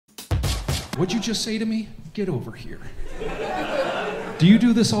What'd you just say to me? Get over here. Do you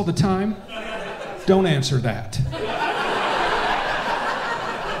do this all the time? Don't answer that.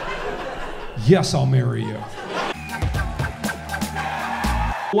 Yes, I'll marry you.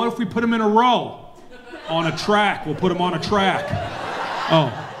 What if we put them in a row? On a track. We'll put them on a track.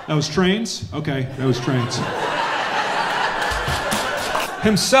 Oh, that was trains? Okay, that was trains.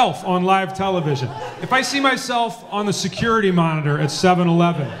 Himself on live television. If I see myself on the security monitor at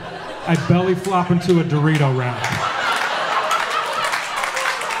 7-Eleven, I belly flop into a Dorito wrap.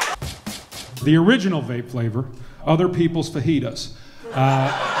 The original vape flavor, other people's fajitas.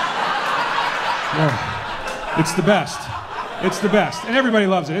 It's the best. It's the best. And everybody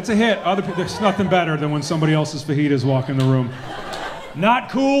loves it. It's a hit. There's nothing better than when somebody else's fajitas walk in the room. Not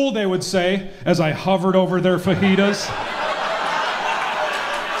cool, they would say, as I hovered over their fajitas.